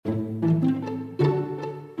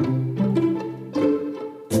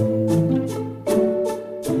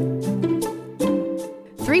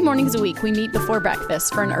mornings a week, we meet before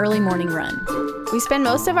breakfast for an early morning run. We spend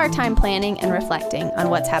most of our time planning and reflecting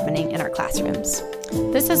on what's happening in our classrooms.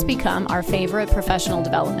 This has become our favorite professional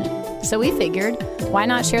development. So we figured, why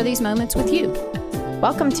not share these moments with you?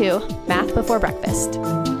 Welcome to Math Before Breakfast.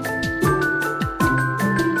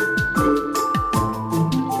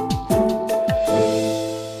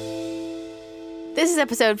 This is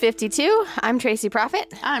episode 52. I'm Tracy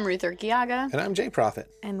Prophet. I'm Ruth Urquiaga. And I'm Jay Prophet.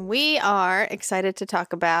 And we are excited to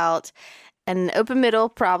talk about an open middle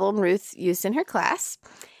problem Ruth used in her class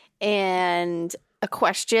and a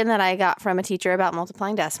question that I got from a teacher about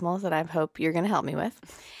multiplying decimals that I hope you're going to help me with.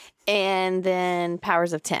 And then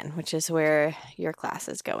powers of 10, which is where your class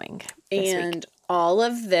is going this week. All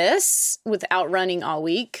of this without running all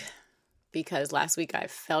week because last week I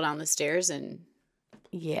fell down the stairs and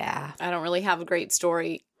yeah, I don't really have a great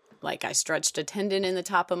story. Like I stretched a tendon in the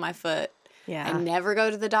top of my foot. Yeah. I never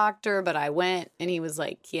go to the doctor, but I went and he was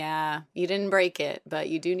like, yeah, you didn't break it, but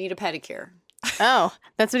you do need a pedicure. Oh,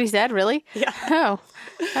 that's what he said? Really? Yeah. Oh,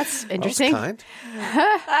 that's interesting. Kind.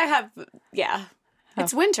 I have, yeah.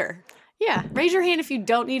 It's winter. Yeah. Raise your hand if you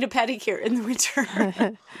don't need a pedicure in the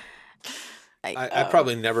winter. I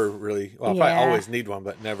probably never really, well, I probably always need one,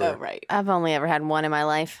 but never. Oh, right. I've only ever had one in my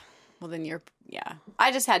life. Well, then yeah.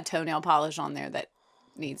 I just had toenail polish on there that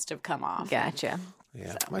needs to come off. Gotcha.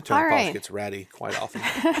 Yeah, my toenail All polish right. gets ratty quite often.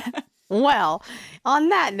 Well, on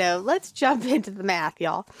that note, let's jump into the math,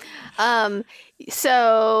 y'all.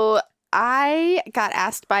 So I got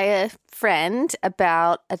asked by a friend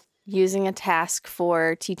about using a task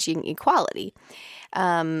for teaching equality.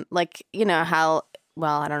 Like, you know how,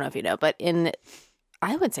 well, I don't know if you know, but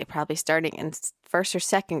I would say probably starting in first or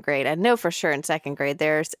second grade. I know for sure in second grade,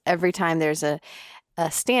 every time there's a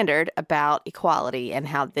standard about equality and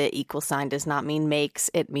how the equal sign does not mean makes.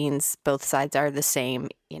 It means both sides are the same,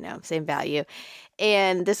 same value.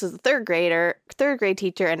 And this was a third grade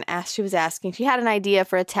teacher, and she had an idea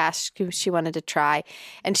for a task she wanted to try.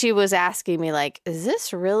 And she was asking me, like, is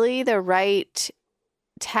this really the right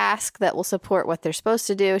task that will support what they're supposed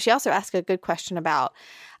to do? She also asked a good question about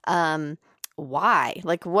why?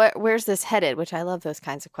 Like, where's this headed? Which I love those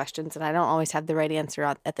kinds of questions, and I don't always have the right answer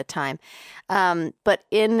at the time. But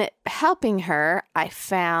in helping her, I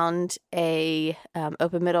found a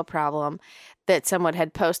open middle problem that someone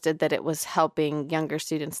had posted that it was helping younger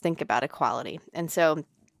students think about equality. And so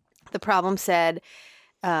the problem said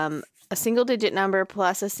a single digit number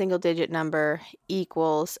plus a single digit number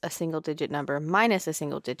equals a single digit number minus a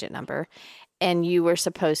single digit number, and you were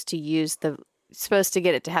supposed to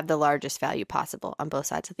get it to have the largest value possible on both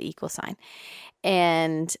sides of the equal sign.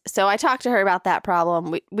 And so I talked to her about that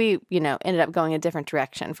problem. We ended up going a different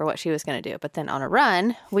direction for what she was going to do. But then on a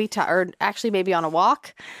run, or actually maybe on a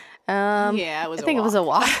walk. Yeah, it was a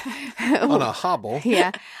walk. On a hobble.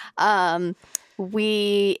 Yeah.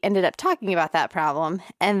 We ended up talking about that problem,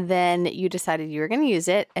 and then you decided you were going to use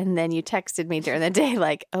it, and then you texted me during the day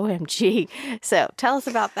like, OMG. So tell us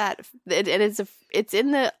about that. It's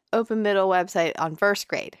in the open middle website on first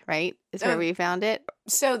grade, right? Is where we found it?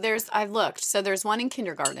 So I looked. So there's one in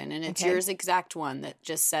kindergarten, and it's yours exact one that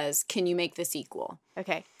just says, can you make this equal?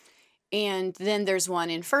 Okay. And then there's one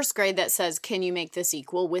in first grade that says, can you make this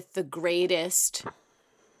equal with the greatest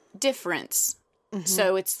difference? Mm-hmm.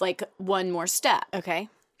 So it's like one more step. Okay.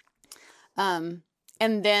 And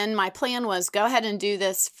then my plan was go ahead and do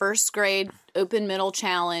this first grade open middle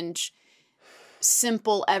challenge.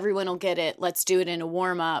 Simple. Everyone will get it. Let's do it in a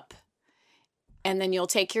warm up. And then you'll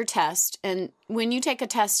take your test. And when you take a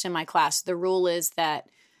test in my class, the rule is that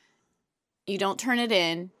you don't turn it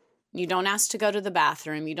in. You don't ask to go to the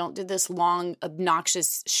bathroom. You don't do this long,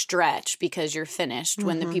 obnoxious stretch because you're finished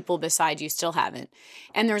when the people beside you still haven't.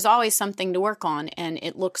 And there's always something to work on, and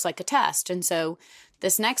it looks like a test. And so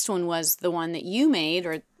this next one was the one that you made,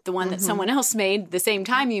 or the one that someone else made the same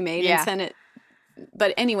time you made and sent it.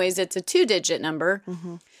 But anyways, it's a 2-digit number.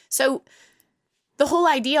 Mm-hmm. So the whole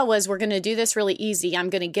idea was we're going to do this really easy. I'm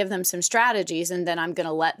going to give them some strategies, and then I'm going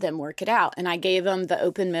to let them work it out. And I gave them the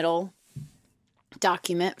open middle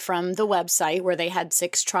document from the website where they had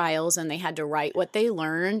 6 trials and they had to write what they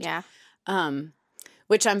learned. Yeah.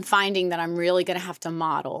 Which I'm finding that I'm really going to have to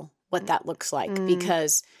model what that looks like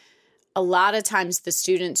because a lot of times the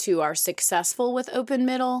students who are successful with open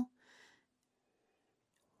middle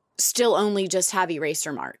still only just have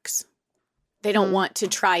eraser marks. They don't want to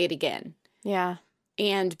try it again. Yeah.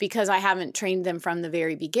 And because I haven't trained them from the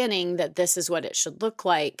very beginning that this is what it should look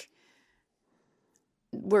like,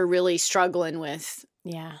 we're really struggling with,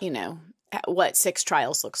 what 6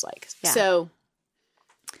 trials looks like. Yeah. So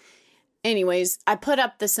anyways, I put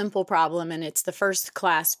up the simple problem, and it's the first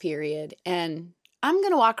class period. And I'm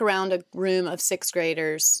going to walk around a room of 6th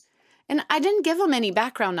graders. And I didn't give them any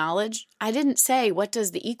background knowledge. I didn't say, what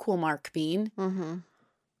does the equal mark mean? Mm-hmm.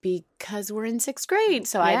 Because we're in 6th grade.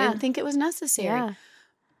 So I didn't think it was necessary. Yeah.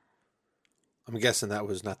 I'm guessing that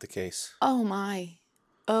was not the case. Oh, my.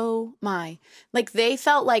 Like, they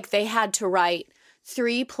felt like they had to write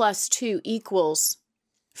 3 + 2 =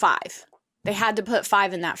 5. They had to put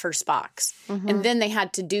 5 in that first box. Mm-hmm. And then they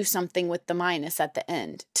had to do something with the minus at the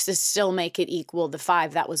end to still make it equal the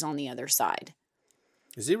 5 that was on the other side.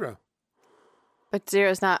 0. But 0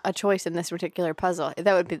 is not a choice in this particular puzzle.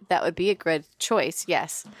 That would be a good choice,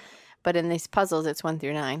 yes. But in these puzzles, it's 1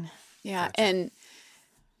 through 9. Yeah, gotcha. And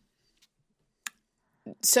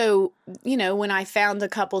so, when I found a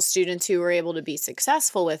couple students who were able to be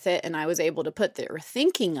successful with it, and I was able to put their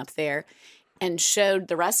thinking up there and showed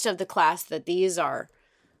the rest of the class that these are,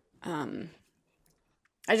 I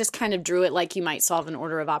just kind of drew it like you might solve an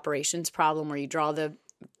order of operations problem where you draw the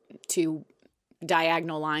 2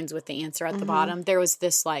 diagonal lines with the answer at the bottom. There was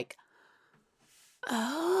this like,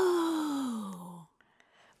 oh.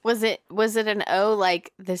 Was it an O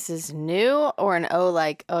like this is new, or an O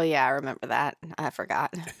like, oh yeah, I remember that, I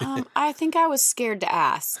forgot? I think I was scared to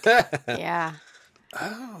ask. Yeah.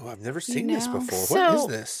 Oh, I've never seen this before. So, what is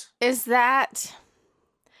this? Is that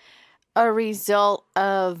a result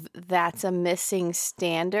of that's a missing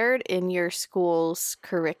standard in your school's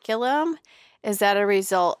curriculum? Is that a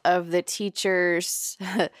result of the teachers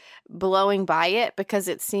blowing by it because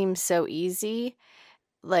it seems so easy,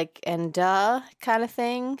 like, and kind of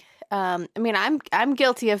thing? I mean, I'm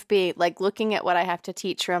guilty of being like looking at what I have to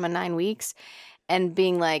teach from in 9 weeks and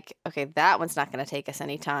being like, okay, that one's not going to take us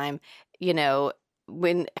any time,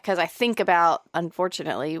 because I think about,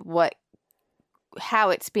 unfortunately,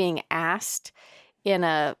 how it's being asked in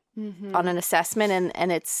on an assessment,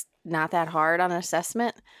 and it's not that hard on an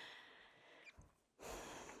assessment.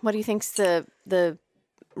 What do you think's the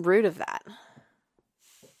root of that?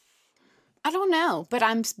 I don't know, but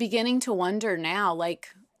I'm beginning to wonder now, like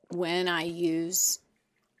when I use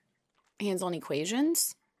hands-on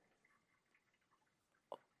equations,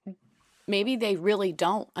 maybe they really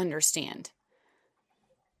don't understand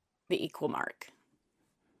the equal mark.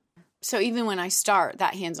 So even when I start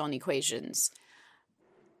that hands-on equations,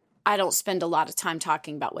 I don't spend a lot of time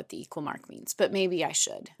talking about what the equal mark means, but maybe I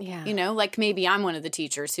should. Yeah. Like maybe I'm one of the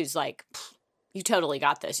teachers who's like, you totally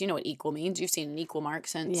got this. You know what equal means. You've seen an equal mark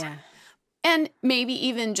since. Yeah. And maybe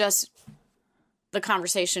even just the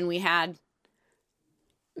conversation we had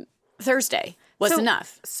Thursday was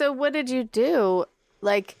enough. So what did you do?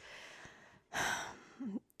 Like,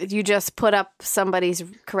 you just put up somebody's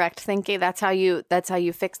correct thinking? That's how you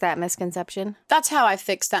fix that misconception? That's how I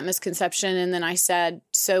fixed that misconception. And then I said,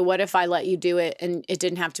 so what if I let you do it and it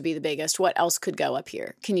didn't have to be the biggest? What else could go up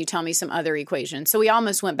here? Can you tell me some other equations? So we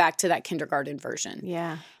almost went back to that kindergarten version.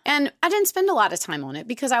 Yeah. And I didn't spend a lot of time on it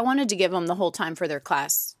because I wanted to give them the whole time for their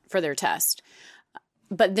class, for their test.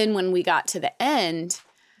 But then when we got to the end,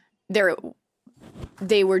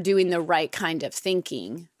 they were doing the right kind of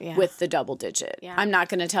thinking with the double digit. Yeah. I'm not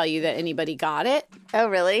going to tell you that anybody got it. Oh,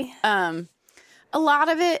 really? A lot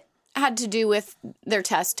of it had to do with their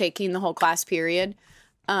test taking the whole class period.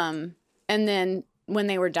 And then when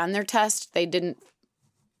they were done their test, they didn't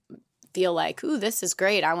feel like, ooh, this is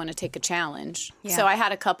great. I want to take a challenge. Yeah. So I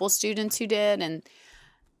had a couple students who did, and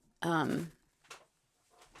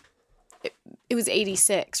it was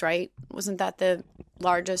 86, right? Wasn't that the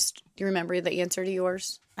largest? Do you remember the answer to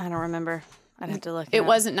yours? I don't remember. I'd have to look. It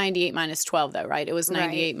wasn't 98 minus 12, though, right? It was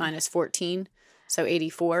 98 minus 14, so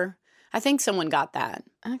 84. I think someone got that.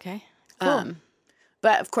 Okay, cool.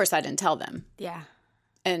 But, of course, I didn't tell them. Yeah.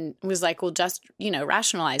 And was like, well, just,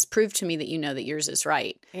 rationalize. Prove to me that you know that yours is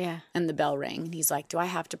right. Yeah. And the bell rang. And he's like, do I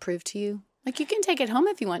have to prove to you? Like, you can take it home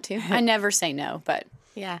if you want to. I never say no, but.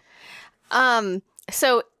 Yeah.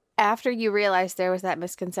 So after you realized there was that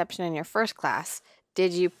misconception in your first class,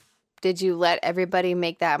 did you let everybody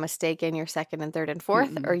make that mistake in your second and third and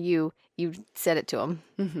fourth, or you said it to them?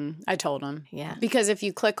 Mm-hmm. I told them. Yeah. Because if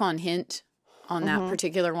you click on hint on that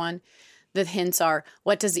particular one, the hints are,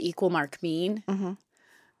 what does the equal mark mean? Mm-hmm.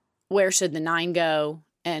 Where should the 9 go?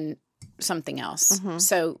 And something else. Mm-hmm.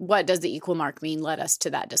 So what does the equal mark mean led us to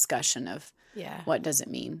that discussion of what does it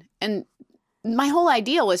mean? And my whole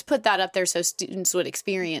idea was put that up there so students would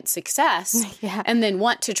experience success and then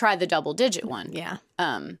want to try the double digit one. Yeah.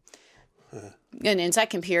 And in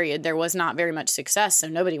second period, there was not very much success, so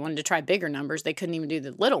nobody wanted to try bigger numbers. They couldn't even do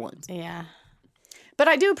the little ones. Yeah. But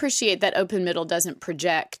I do appreciate that Open Middle doesn't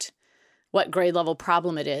project what grade level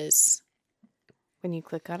problem it is. When you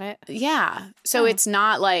click on it? Yeah. So it's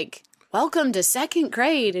not like welcome to second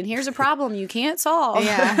grade, and here's a problem you can't solve.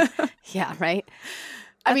 Yeah. Yeah, right.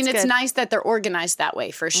 I mean, it's good. nice that they're organized that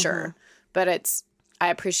way for sure, but I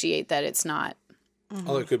appreciate that it's not.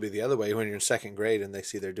 Although it could be the other way when you're in second grade and they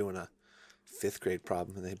see they're doing a fifth grade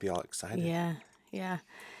problem and they'd be all excited. Yeah. Yeah.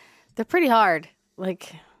 They're pretty hard.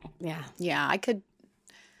 Like, yeah. Yeah,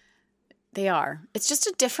 they are. It's just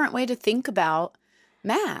a different way to think about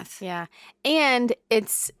math. Yeah. And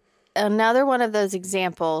it's another one of those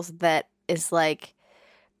examples that is like,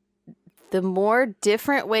 the more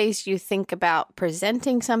different ways you think about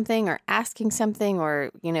presenting something or asking something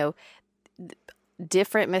or,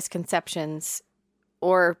 different misconceptions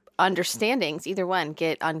or understandings, either one,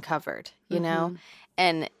 get uncovered, know?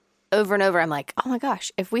 And over, I'm like, oh my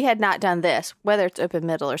gosh, if we had not done this, whether it's open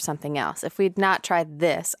middle or something else, if we'd not tried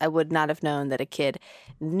this, I would not have known that a kid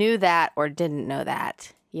knew that or didn't know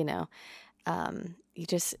that,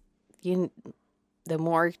 the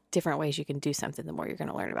more different ways you can do something, the more you're going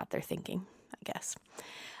to learn about their thinking, I guess.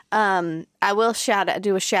 I will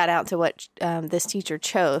do a shout out to what this teacher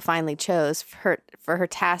finally chose for her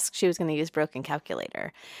task. She was going to use broken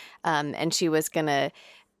calculator, and she was going to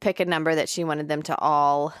pick a number that she wanted them to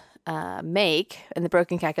all make. And the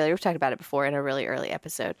broken calculator, we've talked about it before in a really early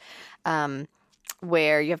episode,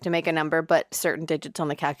 where you have to make a number, but certain digits on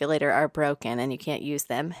the calculator are broken and you can't use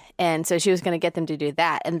them. And so she was going to get them to do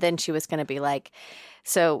that. And then she was going to be like,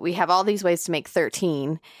 so we have all these ways to make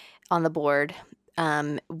 13 on the board.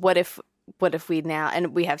 What if we now,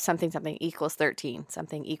 and we have something equals 13,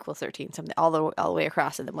 something equals 13, something all the way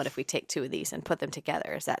across. And then what if we take two of these and put them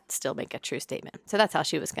together? Does that still make a true statement? So that's how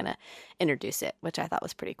she was going to introduce it, which I thought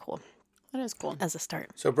was pretty cool. That is cool. As a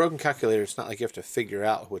start. So broken calculator, it's not like you have to figure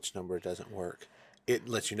out which number doesn't work. It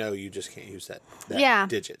lets you know you just can't use that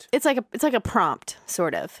digit. It's like a prompt,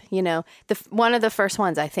 sort of. One of the first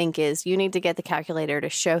ones I think is you need to get the calculator to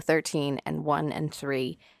show 13 and 1 and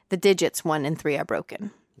 3. The digits 1 and 3 are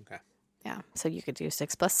broken. Okay. Yeah. So you could do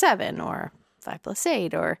 6 plus 7 or 5 plus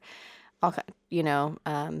 8 or all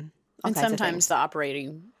and sometimes the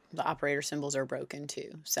operator symbols are broken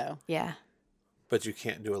too. So yeah. But you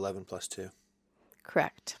can't do 11 plus 2.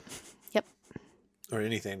 Correct. Yep. Or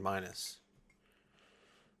anything minus.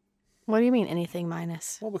 What do you mean anything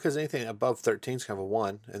minus? Well, because anything above 13 is kind of a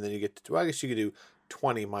 1, and then you get to, I guess you could do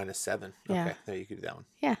 20 minus 7. Yeah. Okay, there you could do that one.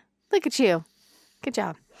 Yeah. Look at you. Good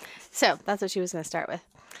job. So that's what she was going to start with.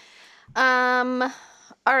 All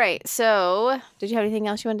right. So did you have anything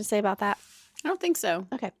else you wanted to say about that? I don't think so.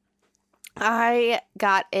 Okay. I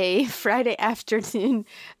got a Friday afternoon,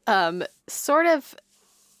 sort of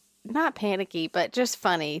not panicky, but just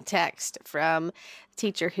funny text from a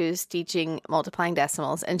teacher who's teaching multiplying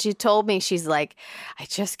decimals. And she told me, she's like, I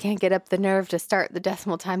just can't get up the nerve to start the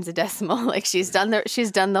decimal times a decimal. Like she's done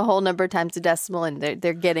the whole number times a decimal and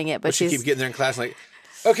they're getting it. But she keeps getting there in class like,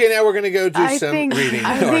 okay, now we're going to go do reading.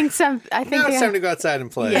 I think now it's time to go outside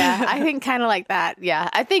and play. Yeah, I think kind of like that. Yeah.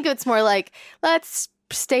 I think it's more like, let's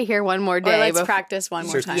stay here one more day. Or let's practice one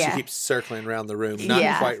more time. She keeps circling around the room,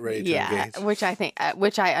 not quite ready to engage.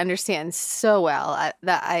 Which I understand so well.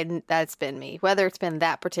 That's been me. Whether it's been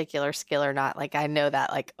that particular skill or not, like I know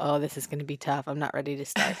that, like, oh, this is going to be tough. I'm not ready to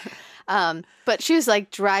start. But she was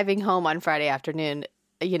like driving home on Friday afternoon,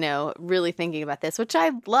 really thinking about this, which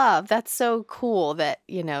I love. That's so cool that,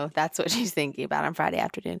 that's what she's thinking about on Friday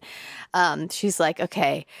afternoon. She's like,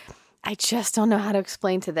 okay, I just don't know how to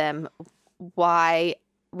explain to them why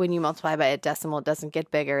when you multiply by a decimal, it doesn't get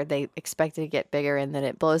bigger. They expect it to get bigger and then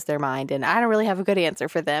it blows their mind. And I don't really have a good answer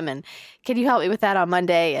for them. And can you help me with that on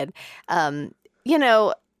Monday? And,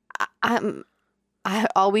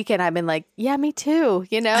 all weekend I've been like, yeah, me too,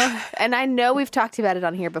 and I know we've talked about it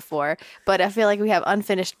on here before, but I feel like we have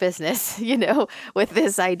unfinished business, with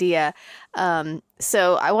this idea.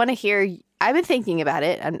 So I want to hear, I've been thinking about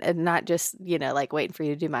it and not just, like waiting for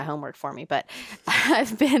you to do my homework for me, but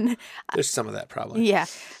there's some of that probably. Yeah.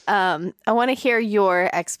 I want to hear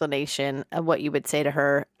your explanation of what you would say to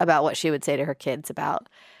her about what she would say to her kids about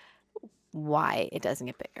why it doesn't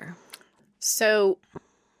get bigger. So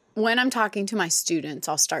when I'm talking to my students,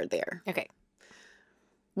 I'll start there. Okay.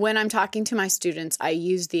 When I'm talking to my students, I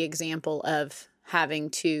use the example of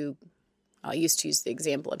I used to use the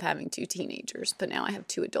example of having 2 teenagers, but now I have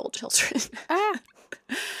 2 adult children.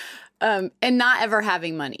 And not ever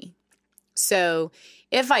having money. So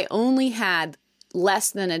if I only had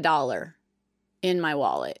less than $1 in my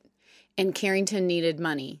wallet and Carrington needed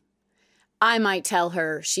money, I might tell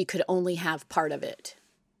her she could only have part of it.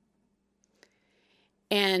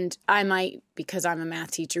 And I might, because I'm a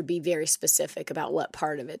math teacher, be very specific about what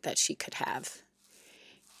part of it that she could have.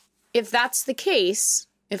 If that's the case,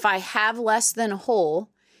 if I have less than a whole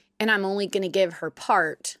and I'm only going to give her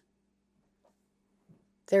part,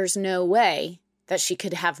 there's no way that she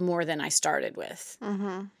could have more than I started with.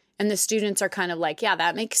 Mm-hmm. And the students are kind of like, yeah,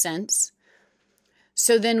 that makes sense.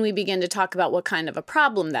 So then we begin to talk about what kind of a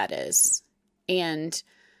problem that is. And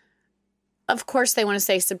of course, they want to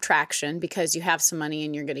say subtraction because you have some money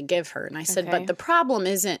and you're going to give her. And I said, but the problem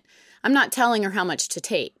isn't, I'm not telling her how much to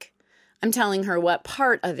take. I'm telling her what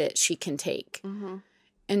part of it she can take. Mm-hmm.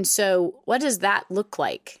 And so what does that look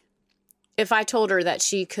like? If I told her that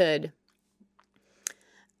she could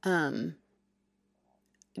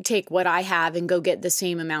take what I have and go get the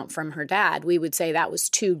same amount from her dad, we would say that was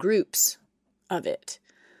 2 groups of it.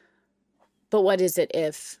 But what is it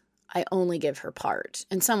if I only give her part?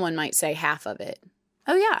 And someone might say half of it.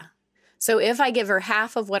 Oh, yeah. So if I give her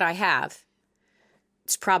half of what I have,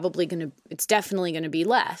 it's definitely going to be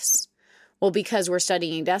less. Well, because we're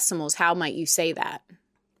studying decimals, how might you say that?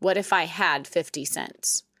 What if I had 50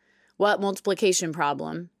 cents? What multiplication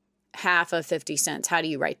problem? Half of 50 cents. How do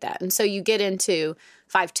you write that? And so you get into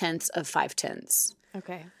 5/10 of 5/10.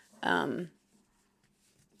 Okay.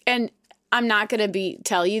 And I'm not going to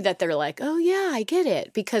tell you that they're like, oh, yeah, I get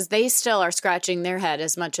it. Because they still are scratching their head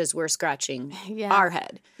as much as we're scratching our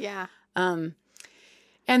head. Yeah. And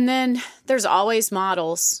then there's always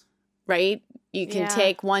models, right? You can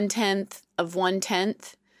take 1/10 of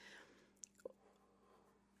 1/10.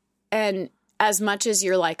 And as much as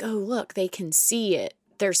you're like, oh, look, they can see it,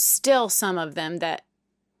 there's still some of them that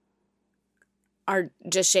are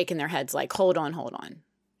just shaking their heads like, hold on.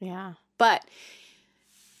 Yeah. But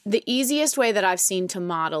the easiest way that I've seen to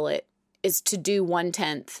model it is to do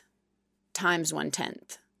 1/10 times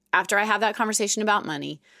 1/10. After I have that conversation about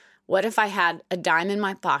money, what if I had a dime in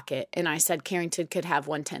my pocket and I said Carrington could have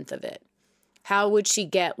 1/10 of it? How would she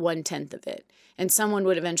get 1/10 of it? And someone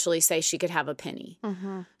would eventually say she could have a penny.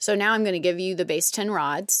 Mm-hmm. So now I'm going to give you the base 10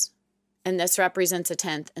 rods, and this represents a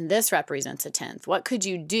 1/10, and this represents a 1/10. What could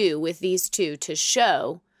you do with these two to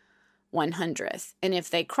show 1/100th? And if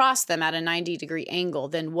they cross them at a 90-degree angle,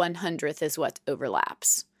 then 1/100th is what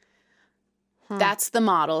overlaps. That's the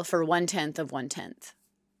model for 1/10 of 1/10.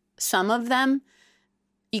 Some of them,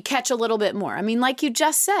 you catch a little bit more. I mean, like you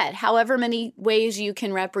just said, however many ways you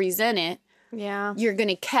can represent it, you're going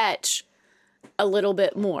to catch a little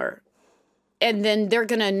bit more. And then they're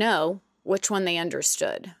going to know which one they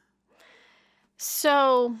understood.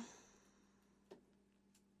 So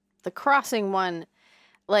the crossing one,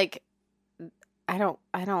 like, I don't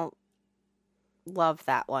love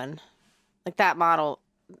that one. Like that model,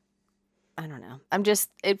 I don't know.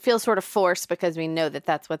 It feels sort of forced because we know that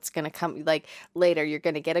that's what's going to come. Like later, you're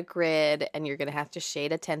going to get a grid and you're going to have to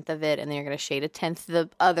shade 1/10 of it, and then you're going to shade 1/10 the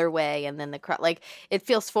other way, and then like it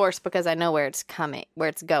feels forced because I know where it's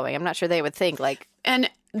going. I'm not sure they would think like. And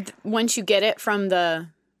once you get it from the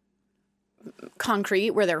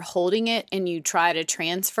concrete where they're holding it, and you try to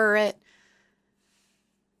transfer it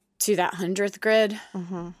to that 100th grid,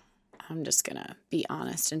 I'm just going to be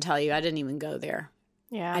honest and tell you, I didn't even go there.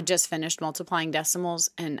 Yeah. I just finished multiplying decimals,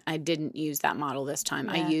 and I didn't use that model this time.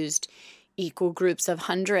 Yeah. I used equal groups of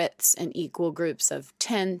hundredths and equal groups of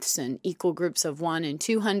tenths and equal groups of 1 and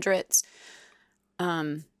 200ths.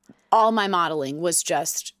 All my modeling was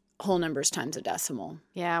just whole numbers times a decimal.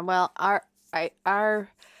 Yeah. Well, our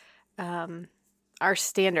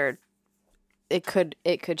standard, it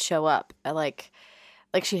could show up like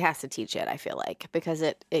she has to teach it, I feel like, because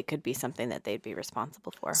it could be something that they'd be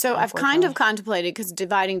responsible for. So I've kind of contemplated, because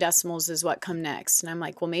dividing decimals is what come next. And I'm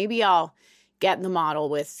like, well, maybe I'll get the model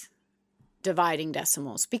with dividing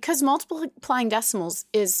decimals, because multiplying decimals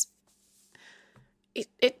is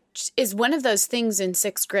one of those things in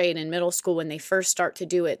 6th grade in middle school when they first start to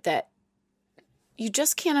do it that you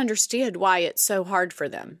just can't understand why it's so hard for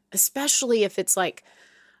them, especially if it's like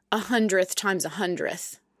 100th times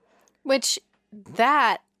 100th. Which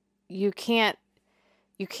that you can't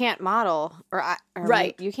model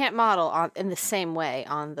right. You can't model in the same way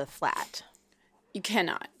on the flat. You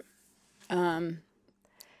cannot,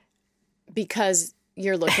 because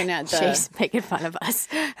you're looking at the. She's making fun of us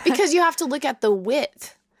because you have to look at the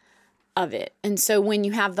width of it, and so when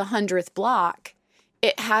you have the 100th block,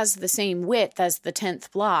 it has the same width as the 10th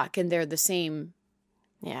block, and they're the same.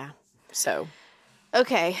 Yeah. So.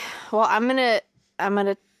 Okay. Well, I'm gonna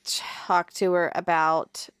talk to her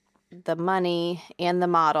about the money and the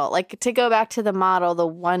model. Like, to go back to the model, the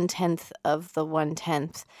 1/10 of the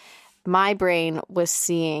 1/10, my brain was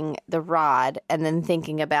seeing the rod and then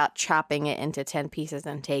thinking about chopping it into 10 pieces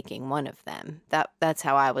and taking one of them. That's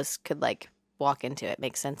how I could like walk into it,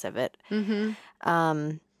 make sense of it.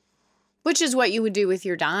 Mm-hmm. Which is what you would do with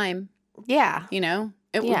your dime. Yeah. You know,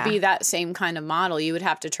 It would be that same kind of model. You would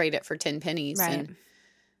have to trade it for 10 pennies. Right.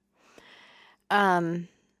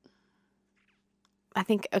 I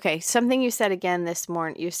think, okay, something you said again this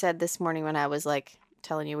morning, when I was like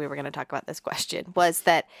telling you we were going to talk about this question, was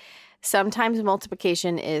that sometimes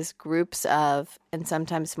multiplication is groups of, and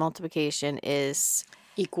sometimes multiplication is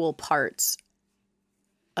equal parts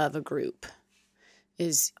of a group.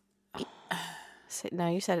 No,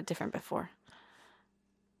 you said it different before.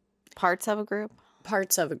 Parts of a group?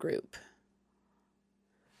 Parts of a group.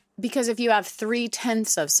 Because if you have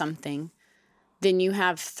 3/10 of something, then you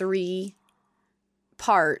have 3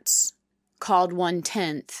 parts called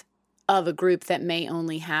 1/10 of a group that may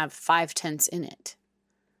only have 5/10 in it.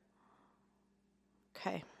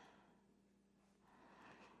 Okay.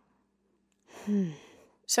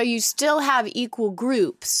 So you still have equal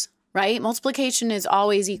groups, right? Multiplication is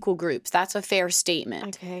always equal groups. That's a fair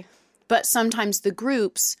statement. Okay. But sometimes the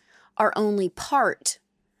groups are only part.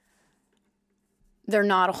 They're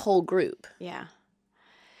not a whole group. Yeah.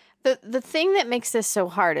 The thing that makes this so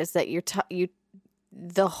hard is that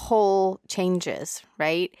the whole changes,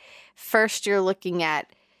 right? First, you're looking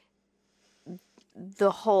at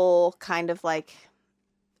the whole kind of like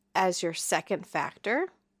as your second factor.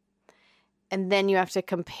 And then you have to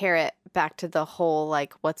compare it back to the whole,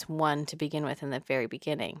 like, what's 1 to begin with in the very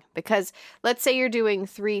beginning. Because let's say you're doing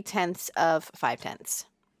 3/10 of 5/10.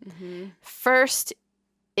 Mm-hmm. First,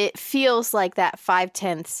 it feels like that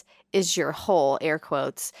 5/10 is your whole, air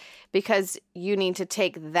quotes, because you need to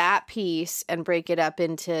take that piece and break it up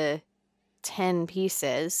into 10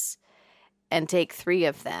 pieces and take 3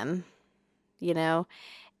 of them, you know?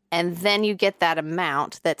 And then you get that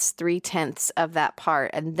amount that's 3/10 of that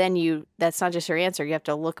part. And then that's not just your answer. You have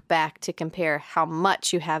to look back to compare how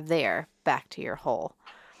much you have there back to your whole.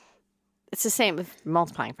 It's the same with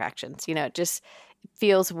multiplying fractions. You know, it just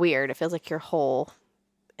feels weird. It feels like your whole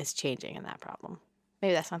is changing in that problem.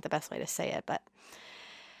 Maybe that's not the best way to say it, but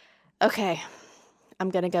okay. I'm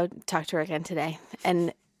going to go talk to her again today.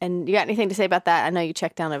 And you got anything to say about that? I know you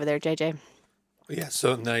checked down over there, JJ. Yeah,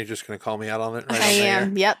 so now you're just going to call me out on it right I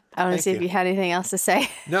am. Yep. I want to see you. if you had anything else to say.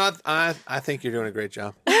 No, I think you're doing a great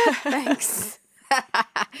job. Thanks.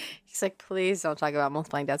 He's like, please don't talk about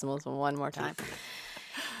multiplying decimals one more time.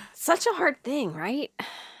 Such a hard thing, right?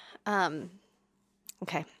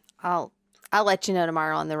 Okay. I'll let you know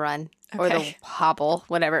tomorrow on the run or the hobble,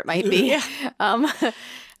 whatever it might be,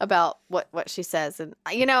 about what she says. And,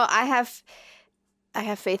 you know, I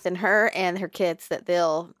have faith in her and her kids that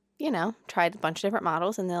they'll, you know, try a bunch of different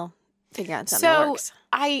models and they'll figure out something that works.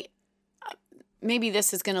 Maybe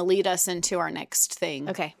this is going to lead us into our next thing.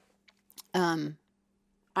 Okay. I'm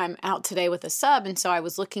out today with a sub, and so I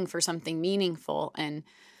was looking for something meaningful. And,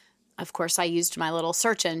 of course, I used my little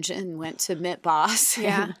search engine, went to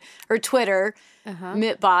MitBoss or Twitter,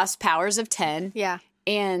 MitBoss Powers of 10. Yeah.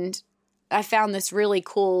 And I found this really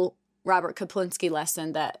cool Robert Kaplinski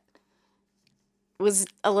lesson that was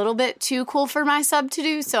a little bit too cool for my sub to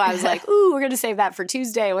do. So I was like, ooh, we're going to save that for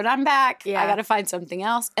Tuesday when I'm back. Yeah. I got to find something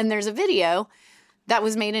else. And there's a video that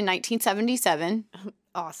was made in 1977.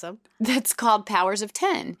 Awesome. That's called Powers of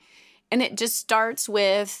 10. And it just starts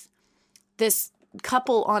with this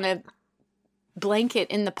couple on a blanket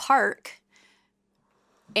in the park.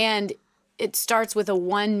 And it starts with a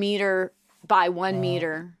 1 meter by 1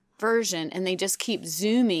 meter version. And they just keep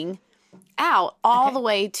zooming out all the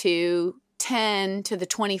way to 10 to the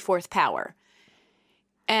 24th power.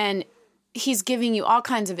 And he's giving you all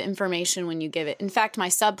kinds of information when you give it. In fact, my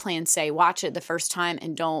sub plans say watch it the first time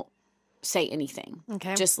and don't say anything.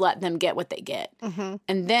 Okay. Just let them get what they get. Mm-hmm.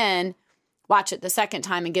 And then watch it the second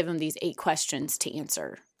time and give them these 8 questions to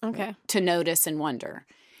answer. Okay. To notice and wonder.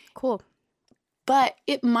 Cool. But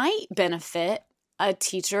it might benefit a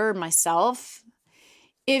teacher, myself,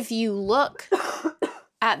 if you look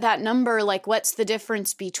at that number, like what's the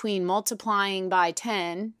difference between multiplying by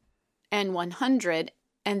 10 and 100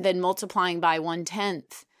 and then multiplying by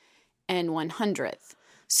 1/10 and 100th.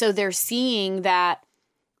 So they're seeing that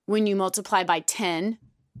when you multiply by 10,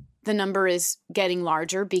 the number is getting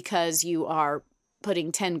larger because you are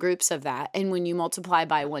putting 10 groups of that. And when you multiply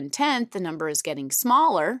by 1/10, the number is getting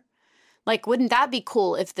smaller. Like, wouldn't that be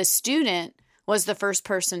cool if the student was the first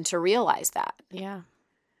person to realize that? Yeah.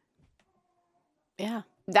 Yeah.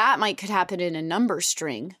 That could happen in a number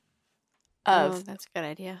string of that's a good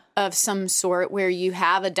idea. Of some sort where you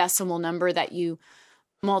have a decimal number that you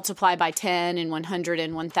multiply by 10 and 100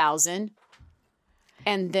 and 1,000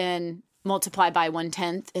 and then multiply by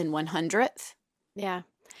 1/10 and 100th. Yeah.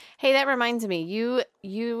 Hey, that reminds me.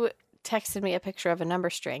 You texted me a picture of a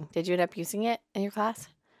number string. Did you end up using it in your class?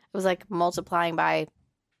 It was like multiplying by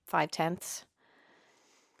 5/10.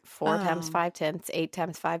 4 times 5/10, 8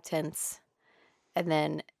 times 5/10, and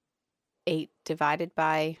then 8 divided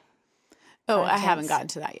by. Oh, I haven't gotten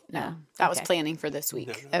to that yet. No, Oh, that was okay. planning for this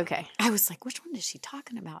week. No. Okay. I was like, which one is she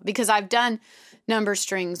talking about? Because I've done number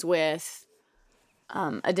strings with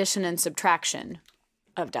addition and subtraction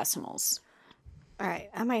of decimals. All right.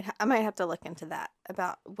 I might have to look into that,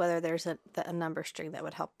 about whether there's a number string that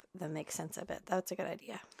would help them make sense of it. That's a good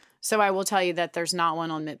idea. So I will tell you that there's not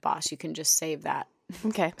one on MitBoss. You can just save that.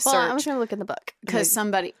 Okay. Well, I Search. was going to look in the book. Because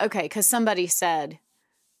somebody said,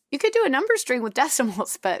 you could do a number string with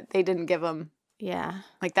decimals, but they didn't give them, Yeah.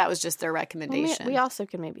 like that was just their Well, recommendation. we also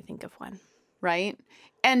can maybe think of one. right?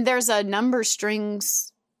 And there's a number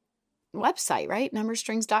strings website, right?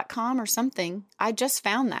 Numberstrings.com or something. I just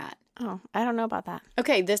found that. Oh, I don't know about that.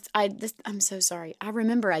 Okay, I'm so sorry. I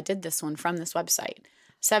remember I did this one from this website.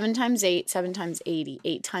 7 times 8, 7 times 80,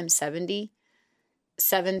 8 times 70,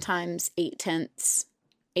 7 times 8/10,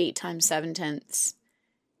 8 times 7/10,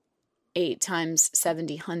 8 times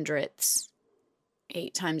 70 hundredths,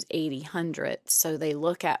 8 times 80 hundredths. So they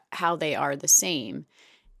look at how they are the same,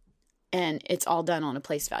 and it's all done on a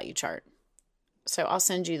place value chart. So I'll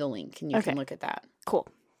send you the link, and you can look at that. Cool.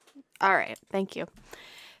 All right. Thank you.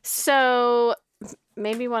 So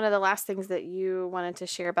maybe one of the last things that you wanted to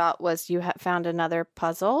share about was you found another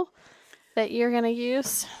puzzle that you're going to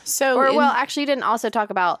use. So, well, actually, you didn't also talk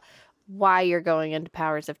about why you're going into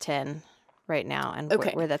powers of 10 right now and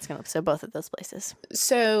where that's going to. So both of those places.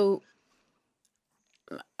 So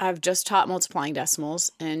I've just taught multiplying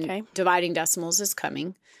decimals, and dividing decimals is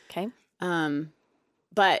coming. Okay.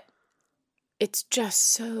 But it's just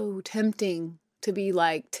so tempting to be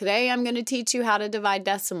like, today I'm going to teach you how to divide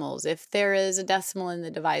decimals. If there is a decimal in the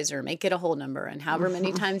divisor, make it a whole number. And however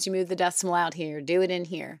many times you move the decimal out here, do it in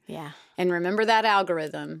here. Yeah. And remember that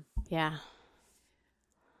algorithm. Yeah.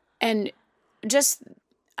 And just,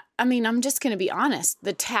 I mean, I'm just going to be honest.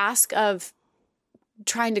 The task of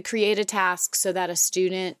trying to create a task so that a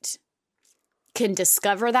student can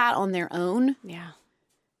discover that on their own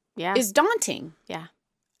is daunting. Yeah.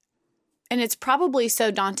 And it's probably so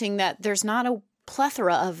daunting that there's not a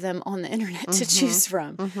plethora of them on the internet to choose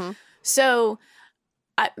from. So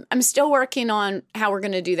I'm still working on how we're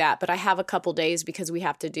going to do that, but I have a couple days because we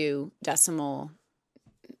have to do decimal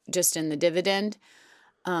just in the dividend.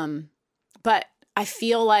 But I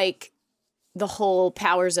feel like the whole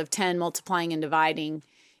powers of 10 multiplying and dividing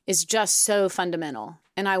is just so fundamental.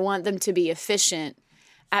 And I want them to be efficient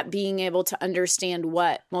at being able to understand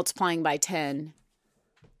what multiplying by 10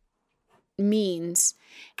 means.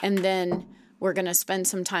 And then we're going to spend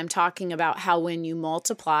some time talking about how when you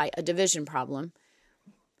multiply a division problem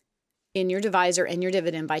in your divisor and your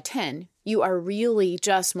dividend by 10, you are really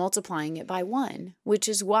just multiplying it by 1, which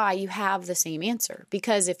is why you have the same answer.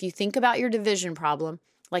 Because if you think about your division problem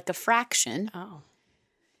like a fraction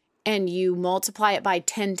and you multiply it by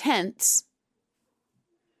 10/10,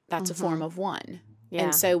 that's a form of 1. Yeah.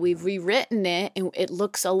 And so we've rewritten it and it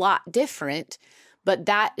looks a lot different. But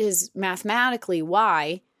that is mathematically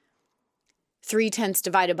why 3/10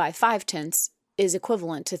 divided by 5/10 is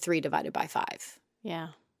equivalent to 3 divided by 5. Yeah.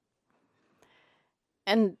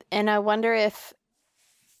 And I wonder if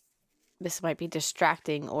this might be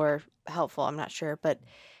distracting or helpful. I'm not sure. But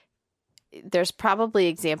there's probably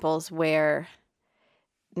examples where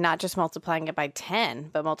not just multiplying it by 10,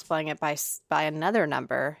 but multiplying it by another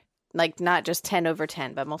number, like not just 10 over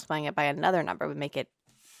 10, but multiplying it by another number would make it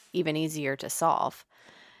even easier to solve,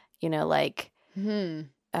 like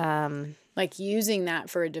using that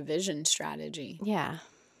for a division strategy. Yeah.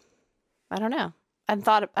 I don't know. I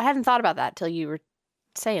hadn't thought about that till you were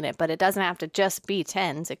saying it, but it doesn't have to just be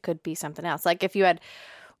 10s. It could be something else. Like if you had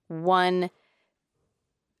 1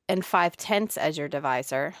 and 5/10 as your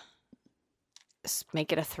divisor,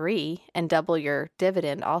 make it a 3 and double your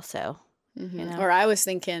dividend also. Or I was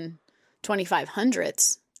thinking 25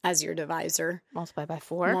 hundredths as your divisor. Multiply by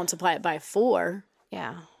 4. Multiply it by 4.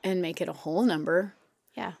 Yeah. And make it a whole number.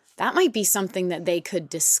 Yeah. That might be something that they could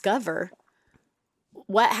discover.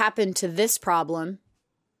 What happened to this problem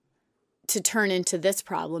to turn into this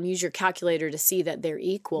problem? Use your calculator to see that they're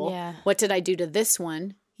equal. Yeah. What did I do to this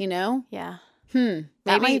one? Yeah.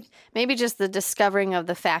 Maybe just the discovering of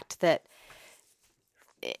the fact that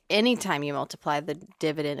anytime you multiply the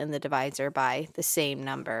dividend and the divisor by the same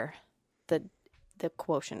number, the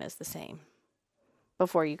quotient is the same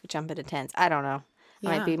before you could jump into tens. I don't know. It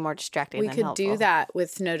might be more distracting than helpful. We could do that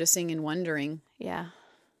with noticing and wondering. Yeah.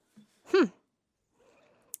 All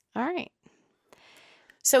right.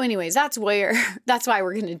 So anyways, that's why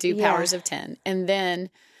we're going to do powers of 10. And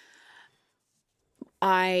then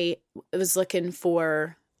I was looking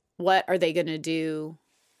for what are they going to do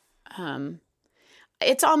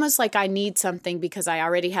it's almost like I need something because I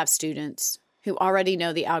already have students who already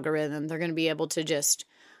know the algorithm. They're going to be able to just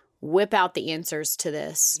whip out the answers to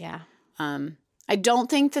this. Yeah. I don't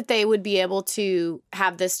think that they would be able to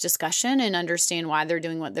have this discussion and understand why they're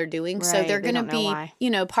doing what they're doing. Right. So they're going to be,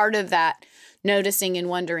 part of that noticing and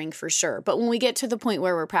wondering for sure. But when we get to the point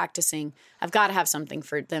where we're practicing, I've got to have something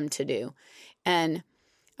for them to do. And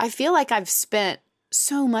I feel like I've spent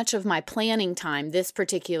so much of my planning time this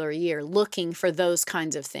particular year looking for those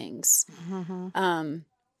kinds of things. Mm-hmm.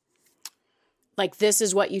 Like, this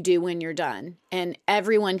is what you do when you're done. And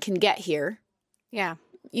everyone can get here. Yeah.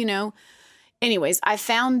 Anyways, I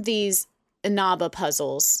found these Inaba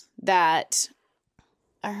puzzles that,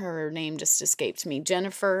 her name just escaped me.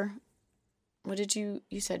 Jennifer, what did you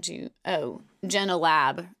said Jenna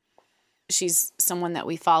Lab. She's someone that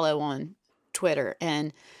we follow on Twitter,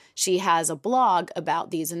 and she has a blog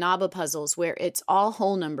about these Inaba puzzles where it's all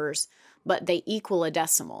whole numbers, but they equal a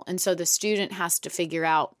decimal. And so the student has to figure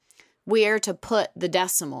out where to put the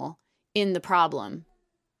decimal in the problem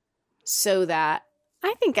so that...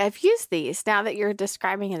 I think I've used these. Now that you're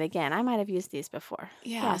describing it again, I might have used these before.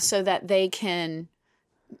 Yeah, so that they can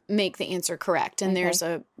make the answer correct. And there's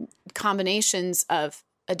combinations of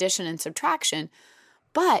addition and subtraction,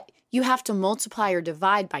 but you have to multiply or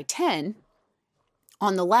divide by 10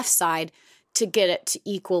 on the left side to get it to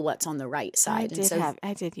equal what's on the right side.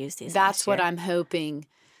 I did use these. That's what I'm hoping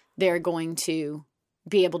they're going to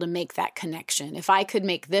be able to make that connection. If I could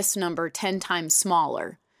make this number 10 times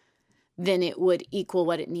smaller, then it would equal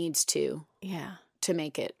what it needs to. Yeah. To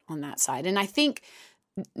make it on that side. And I think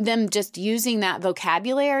them just using that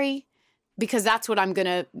vocabulary, because that's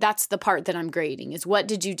the part that I'm grading, is what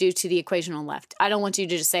did you do to the equation on the left? I don't want you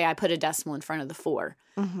to just say I put a decimal in front of the 4.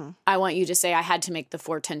 Mm-hmm. I want you to say I had to make the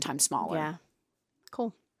 4 10 times smaller. Yeah.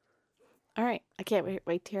 Cool. All right. I can't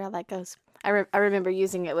wait to hear how that goes. I remember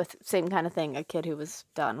using it with same kind of thing. A kid who was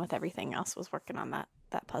done with everything else was working on that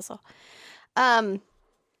puzzle.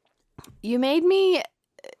 You made me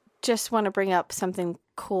just want to bring up something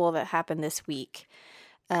cool that happened this week,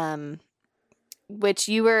 which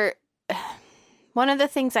you were... One of the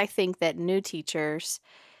things I think that new teachers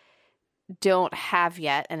don't have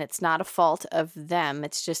yet, and it's not a fault of them,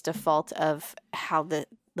 it's just a fault of how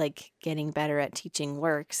getting better at teaching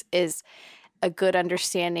works, is a good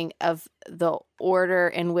understanding of the order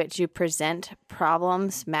in which you present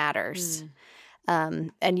problems matters.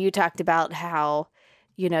 And you talked about how,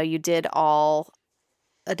 you did all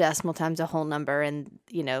a decimal times a whole number, and,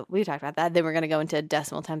 we talked about that. Then we're going to go into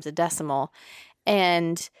decimal times a decimal.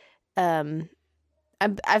 And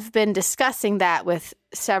I've been discussing that with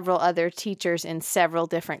several other teachers in several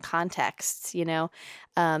different contexts,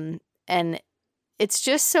 and it's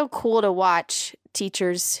just so cool to watch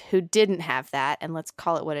teachers who didn't have that, and let's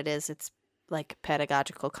call it what it is. It's like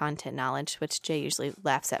pedagogical content knowledge, which Jay usually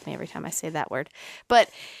laughs at me every time I say that word. But,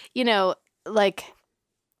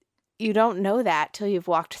 you don't know that till you've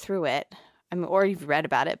walked through it. I mean, or you've read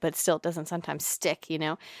about it, but still it doesn't sometimes stick,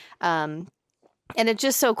 And it's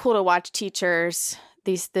just so cool to watch teachers.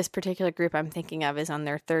 This particular group I'm thinking of is on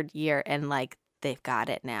their 3rd year, and they've got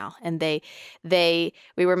it now. And we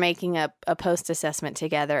were making a post assessment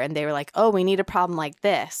together, and they were like, oh, we need a problem like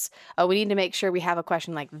this. Oh, we need to make sure we have a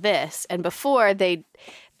question like this. And before they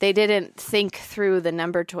didn't think through the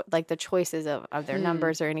number, the choices of their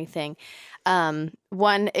numbers or anything.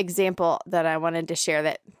 One example that I wanted to share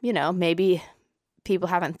that, maybe people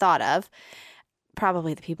haven't thought of,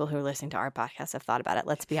 probably the people who are listening to our podcast have thought about it,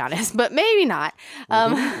 let's be honest, but maybe not.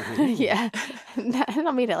 Yeah, I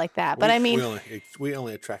don't mean it like that, but I mean, we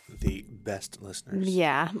only attract the best listeners.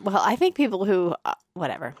 Yeah, well, I think people who,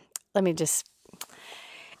 whatever, let me just,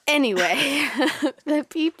 anyway,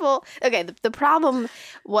 the problem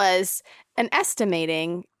was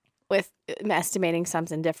estimating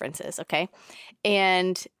sums and differences, okay?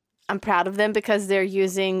 And I'm proud of them because they're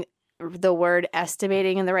using the word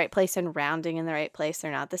estimating in the right place and rounding in the right place.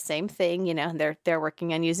 They're not the same thing, they're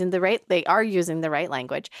working on using they are using the right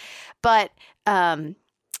language. But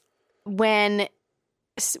when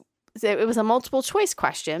it was a multiple choice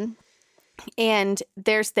question, and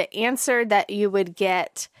there's the answer that you would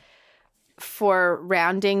get for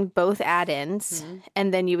rounding both add-ins,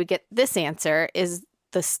 and then you would get this answer is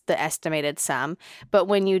the estimated sum. But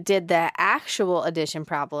when you did the actual addition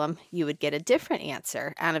problem, you would get a different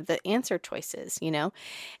answer out of the answer choices,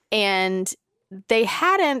 and they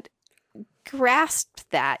hadn't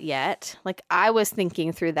grasped that yet. I was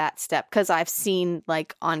thinking through that step because I've seen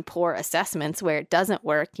on poor assessments where it doesn't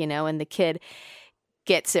work, and the kid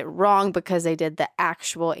gets it wrong because they did the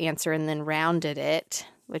actual answer and then rounded it.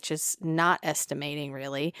 which is not estimating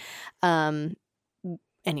really.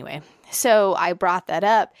 Anyway, so I brought that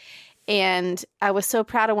up, and I was so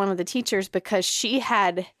proud of one of the teachers because she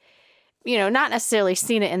had, not necessarily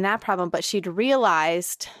seen it in that problem, but she'd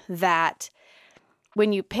realized that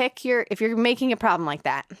when you if you're making a problem like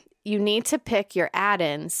that, you need to pick your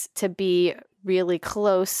add-ins to be really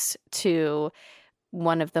close to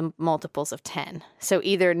one of the multiples of 10. So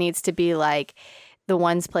either it needs to be like the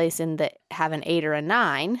ones place in that have an 8 or a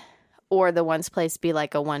 9, or the ones place be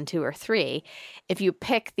like a 1, 2, or 3. If you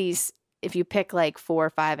pick like 4,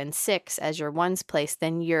 5, and 6 as your ones place,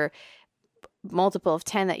 then your multiple of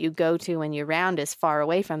 10 that you go to when you round is far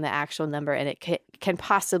away from the actual number, and it can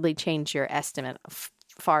possibly change your estimate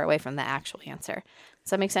far away from the actual answer.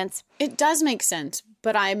 Does that make sense? It does make sense,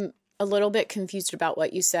 but I'm a little bit confused about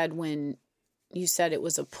what you said when you said it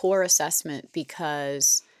was a poor assessment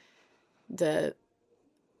because the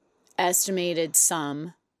estimated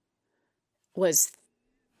sum was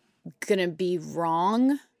going to be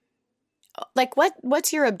wrong. Like,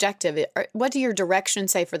 what's your objective? What do your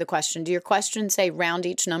directions say for the question? Do your questions say round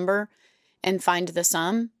each number and find the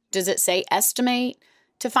sum? Does it say estimate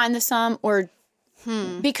to find the sum? Or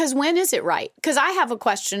because when is it right? Because I have a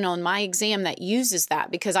question on my exam that uses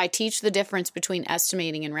that because I teach the difference between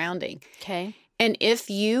estimating and rounding. Okay. And if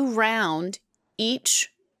you round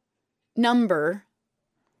each number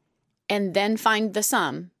and then find the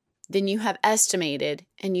sum, then you have estimated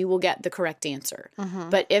and you will get the correct answer.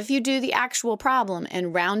 But if you do the actual problem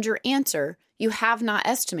and round your answer, you have not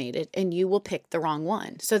estimated and you will pick the wrong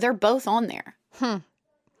one. So they're both on there.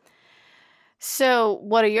 So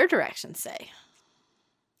what do your directions say?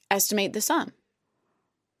 Estimate the sum.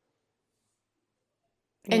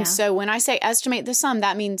 Yeah. And so when I say estimate the sum,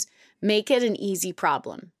 that means make it an easy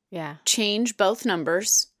problem. Yeah. Change both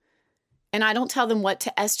numbers. And I don't tell them what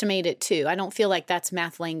to estimate it to. I don't feel like that's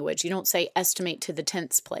math language. You don't say estimate to the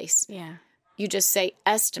 10th place. Yeah. You just say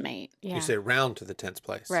estimate. Yeah. You say round to the 10th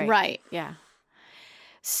place. Right. Yeah.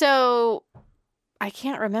 So I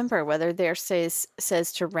can't remember whether there says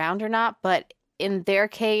to round or not, but in their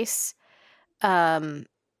case, that's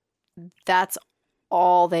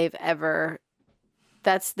all they've ever.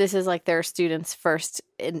 This is like their students' first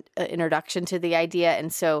introduction to the idea,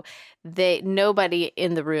 and so nobody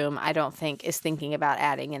in the room, I don't think, is thinking about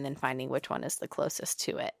adding and then finding which one is the closest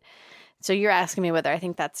to it. So you're asking me whether I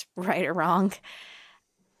think that's right or wrong.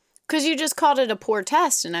 Because you just called it a poor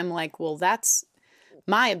test, and I'm like, well, that's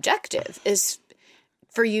my objective is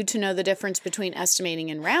for you to know the difference between estimating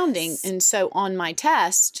and rounding. And so on my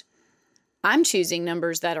test, I'm choosing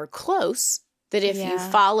numbers that are close, that if you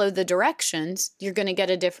follow the directions, you're going to get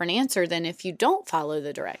a different answer than if you don't follow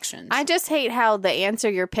the directions. I just hate how the answer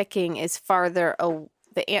you're picking is farther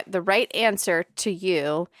the right answer to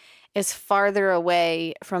you is farther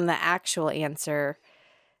away from the actual answer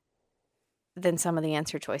than some of the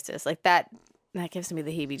answer choices. Like that gives me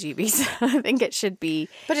the heebie-jeebies. I think it should be.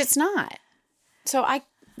 But it's not. So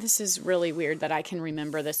this is really weird that I can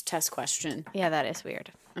remember this test question. Yeah, that is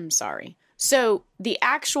weird. I'm sorry. So the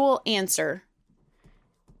actual answer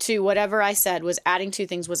to whatever I said was adding two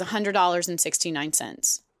things was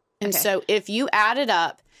 $100.69. And so if you add it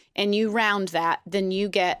up and you round that, then you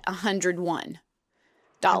get $101.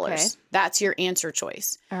 Okay. That's your answer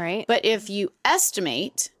choice. All right. But if you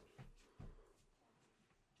estimate,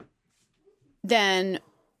 then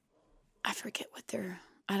I forget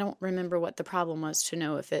I don't remember what the problem was to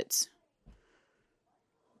know if it's.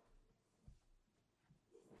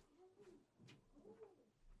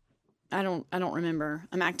 I don't remember.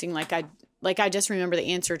 I'm acting like I just remember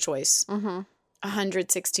the answer choice.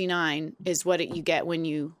 169 is what you get when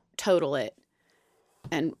you total it.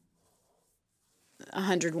 And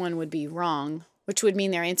 101 would be wrong, which would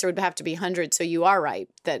mean their answer would have to be 100. So you are right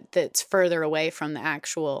that's further away from the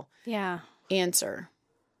actual answer.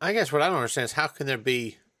 I guess what I don't understand is how can there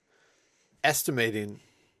be estimating?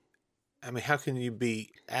 I mean, how can you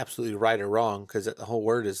be absolutely right or wrong? Because the whole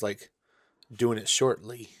word is like doing it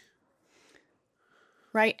shortly.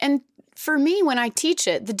 Right. And for me, when I teach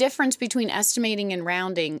it, the difference between estimating and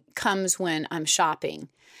rounding comes when I'm shopping.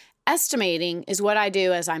 Estimating is what I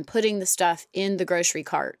do as I'm putting the stuff in the grocery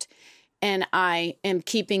cart. And I am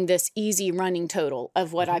keeping this easy running total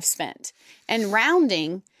of what I've spent. And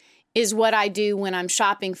rounding is what I do when I'm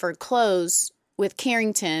shopping for clothes with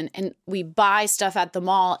Carrington and we buy stuff at the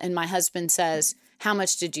mall and my husband says, "How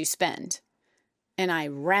much did you spend?" And I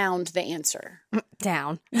round the answer.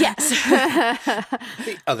 Down. Yes.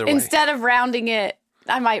 The other way. Instead of rounding it,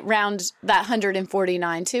 I might round that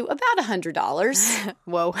 149 to about $100.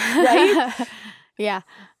 Whoa. Right? Yeah.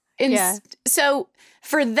 So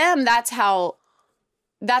for them, that's how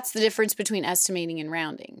that's the difference between estimating and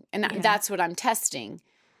rounding. And that's what I'm testing.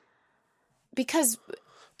 Because...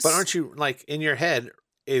 But aren't you, like, in your head,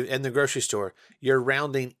 in the grocery store, you're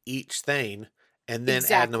rounding each thing and then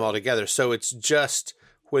adding them all together. So it's just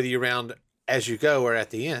whether you round as you go or at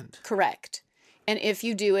the end. Correct. And if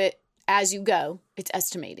you do it as you go, it's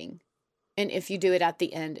estimating. And if you do it at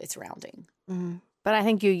the end, it's rounding. Mm-hmm. But I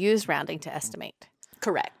think you use rounding to estimate.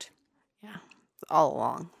 Correct. Yeah. All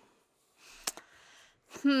along.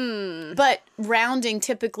 But rounding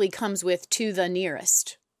typically comes with to the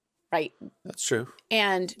nearest, right? That's true.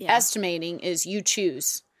 And estimating is you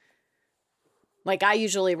choose. Like I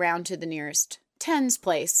usually round to the nearest tens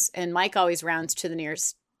place, and Mike always rounds to the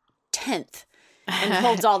nearest 10th and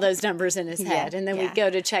holds all those numbers in his head. And then we go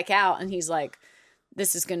to check out, and he's like,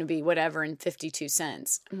 this is going to be whatever in 52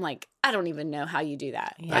 cents. I'm like, I don't even know how you do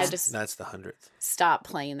that. Yeah. That's the 100th. Stop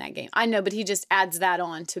playing that game. I know, but he just adds that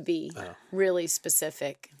on to be really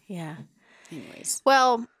specific. Yeah. Anyways.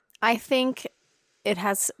 Well, I think it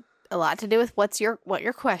has a lot to do with what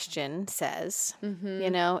your question says, you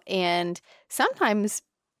know, and sometimes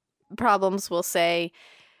problems will say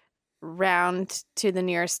round to the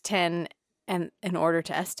nearest 10 and in order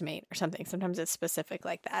to estimate or something. Sometimes it's specific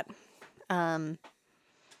like that.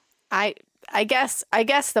 I guess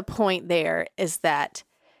the point there is that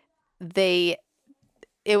it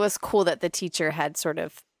was cool that the teacher had sort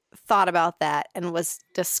of thought about that and was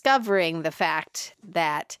discovering the fact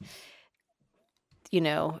that, you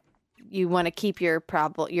know, you want to keep your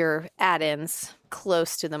add-ins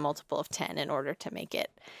close to the multiple of 10 in order to make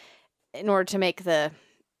the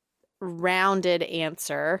rounded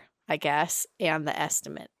answer, I guess, and the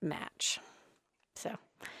estimate match. So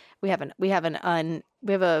we have a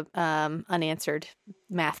unanswered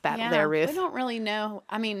math battle there, Ruth. I don't really know.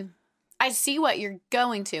 I mean, I see what you're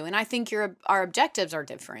going to, and I think our objectives are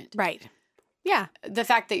different. Right. Yeah. The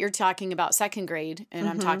fact that you're talking about second grade and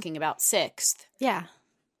I'm talking about sixth. Yeah.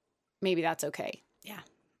 Maybe that's okay. Yeah.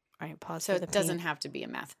 All right, pause. So it doesn't have to be a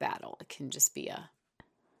math battle. It can just be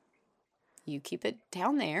you keep it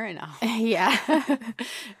down there and I'll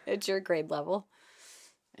at your grade level,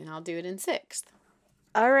 and I'll do it in sixth.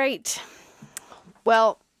 All right.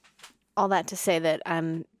 Well, all that to say that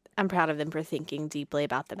I'm proud of them for thinking deeply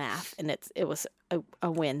about the math, and it was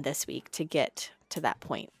a win this week to get to that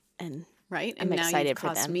point, and right. I'm and excited now you've for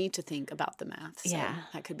caused them. me to think about the math. So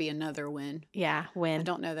that could be another win. Yeah, win. I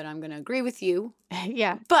don't know that I'm going to agree with you.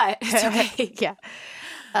 Yeah, but it's okay. Yeah.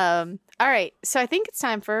 All right. So I think it's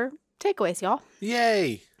time for takeaways, y'all.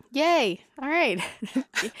 Yay! All right.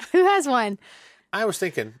 Who has one? I was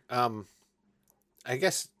thinking. I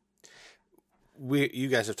guess you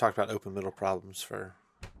guys have talked about open middle problems for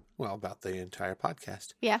about the entire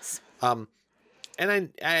podcast. Yes.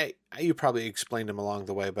 And you probably explained them along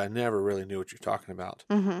the way, but I never really knew what you're talking about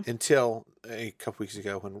until a couple weeks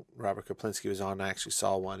ago when Robert Kaplinski was on. I actually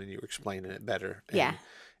saw one, and you were explaining it better.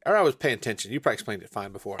 Or I was paying attention. You probably explained it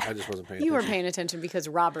fine before. I just wasn't paying attention. You were paying attention because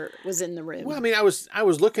Robert was in the room. Well, I mean, I was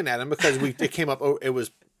looking at him because it came up. It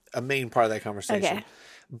was a main part of that conversation. Okay.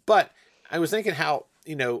 But I was thinking how,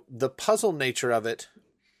 you know, the puzzle nature of it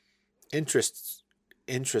interests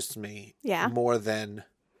me more than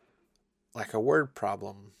like a word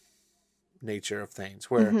problem nature of things,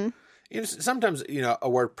 where you know, sometimes, you know, a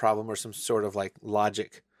word problem or some sort of like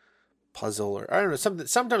logic puzzle, or I don't know, something.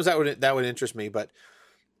 Sometimes that would interest me, but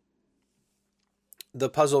the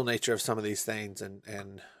puzzle nature of some of these things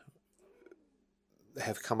and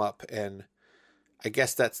have come up, and I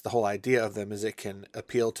guess that's the whole idea of them, is it can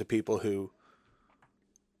appeal to people who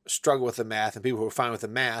struggle with the math and people who are fine with the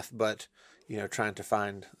math, but, you know, trying to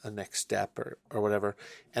find a next step or whatever.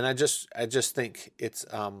 And I just think it's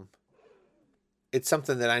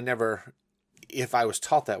something that I never, if I was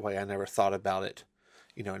taught that way, I never thought about it.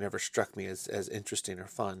 You know, it never struck me as interesting or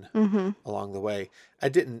fun along the way.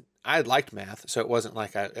 I liked math, so it wasn't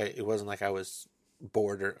like I was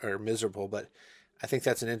bored or miserable, but I think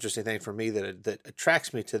that's an interesting thing for me that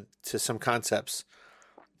attracts me to some concepts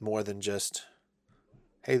more than just,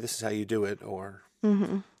 hey, this is how you do it, or I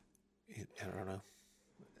don't know,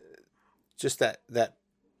 just that I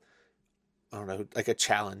don't know, like a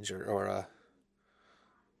challenge or a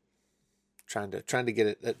trying to get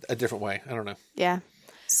it a different way. I don't know. Yeah.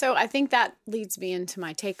 So I think that leads me into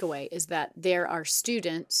my takeaway, is that there are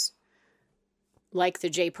students like the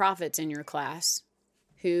J Prophets in your class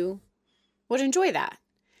who would enjoy that.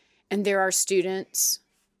 And there are students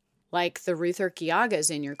like the Ruth Urquiagas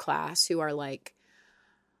in your class who are like,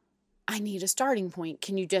 I need a starting point.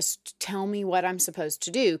 Can you just tell me what I'm supposed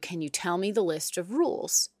to do? Can you tell me the list of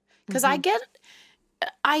rules? Because I get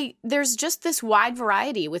there's just this wide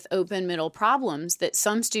variety with open middle problems that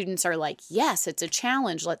some students are like, yes, it's a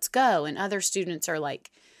challenge, let's go. And other students are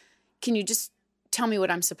like, can you just tell me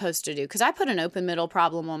what I'm supposed to do? Because I put an open middle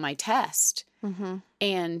problem on my test,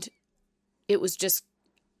 and it was just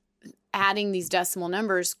adding these decimal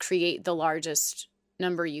numbers, create the largest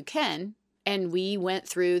number you can. And we went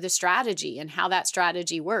through the strategy and how that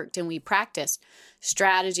strategy worked. And we practiced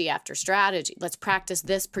strategy after strategy. Let's practice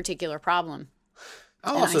this particular problem.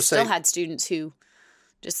 I still had students who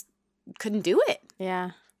just couldn't do it.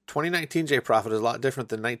 Yeah. 2019 J-Profit is a lot different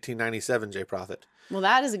than 1997 J-Profit. Well,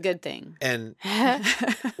 that is a good thing. And,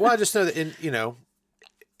 well, I just know that,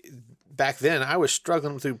 back then I was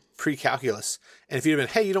struggling through pre-calculus. And if you'd have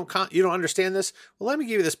been, hey, you don't understand this? Well, let me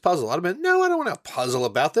give you this puzzle. I'd have been, no, I don't want a puzzle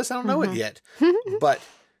about this. I don't know it yet. But,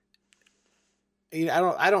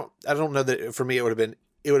 I don't know that for me it would have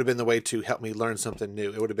been the way to help me learn something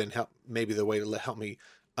new. It would have been maybe the way to help me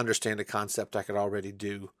understand a concept I could already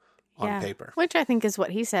do on paper. Which I think is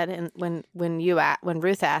what he said. And when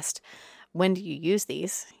Ruth asked, when do you use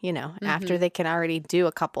these? After they can already do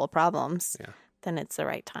a couple of problems, then it's the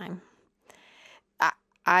right time.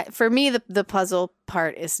 For me, the puzzle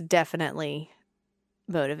part is definitely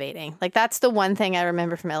motivating. Like, that's the one thing I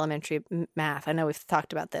remember from elementary math. I know we've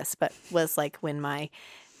talked about this, but was like when my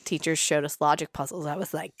teachers showed us logic puzzles, I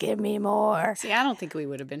was like, give me more. See, I don't think we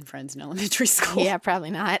would have been friends in elementary school. Yeah,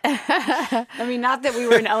 probably not. I mean, not that we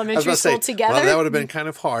were in elementary school together. Well, that would have been kind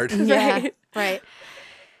of hard. Yeah, right.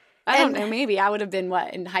 I don't know. Maybe I would have been,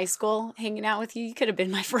 in high school hanging out with you? You could have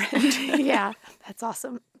been my friend. Yeah, that's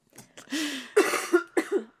awesome.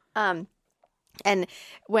 And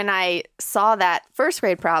when I saw that first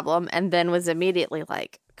grade problem and then was immediately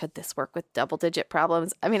like, could this work with double-digit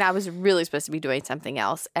problems? I mean, I was really supposed to be doing something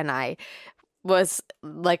else, and I was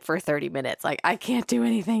like for 30 minutes, like, I can't do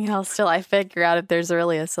anything else till I figure out if there's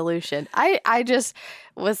really a solution. I just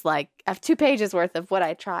was like, I have 2 pages worth of what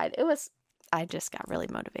I tried. I just got really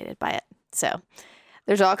motivated by it. So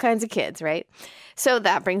there's all kinds of kids, right? So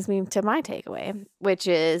that brings me to my takeaway, which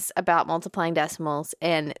is about multiplying decimals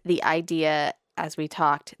and the idea, as we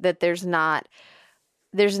talked, that there's not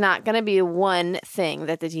going to be one thing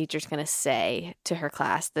that the teacher's going to say to her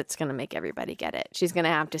class that's going to make everybody get it. She's going to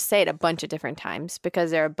have to say it a bunch of different times because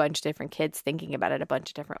there are a bunch of different kids thinking about it a bunch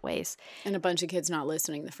of different ways. And a bunch of kids not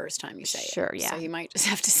listening the first time you say it. Sure, yeah. So you might just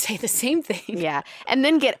have to say the same thing. Yeah. And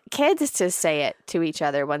then get kids to say it to each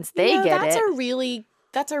other once they get it.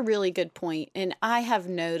 That's a really good point. And I have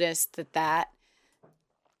noticed that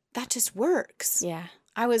just works. Yeah.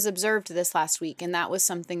 I was observed this last week, and that was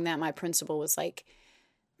something that my principal was like,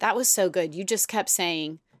 that was so good. You just kept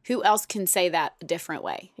saying, who else can say that a different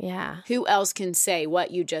way? Yeah. Who else can say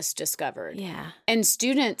what you just discovered? Yeah. And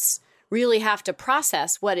students really have to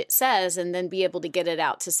process what it says and then be able to get it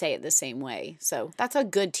out to say it the same way. So that's a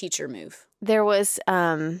good teacher move. There was,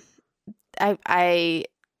 I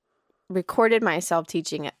recorded myself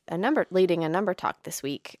leading a number talk this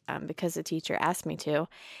week because the teacher asked me to.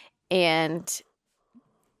 And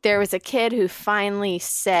there was a kid who finally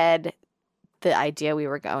said the idea we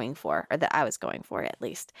were going for, or that I was going for at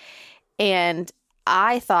least. And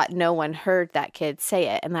I thought no one heard that kid say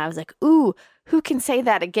it. And I was like, ooh, who can say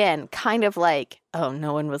that again? Kind of like, oh,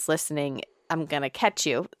 no one was listening. I'm going to catch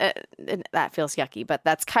you. That feels yucky, but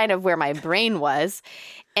that's kind of where my brain was.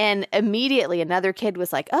 And immediately another kid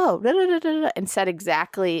was like, oh, da, da, da, da, da, and said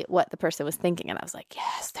exactly what the person was thinking. And I was like,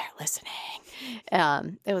 yes, they're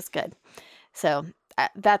listening. It was good. So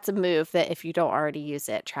that's a move that if you don't already use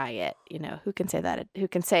it, try it. Who can say that? Who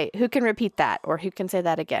can repeat that? Or who can say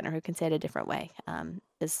that again? Or who can say it a different way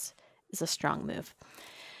is a strong move.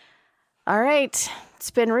 All right. It's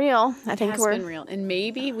been real. I think it's been real. And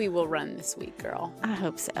maybe we will run this week, girl. I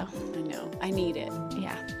hope so. I know. I need it.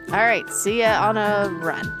 Yeah. All right. See ya on a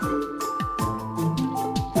run.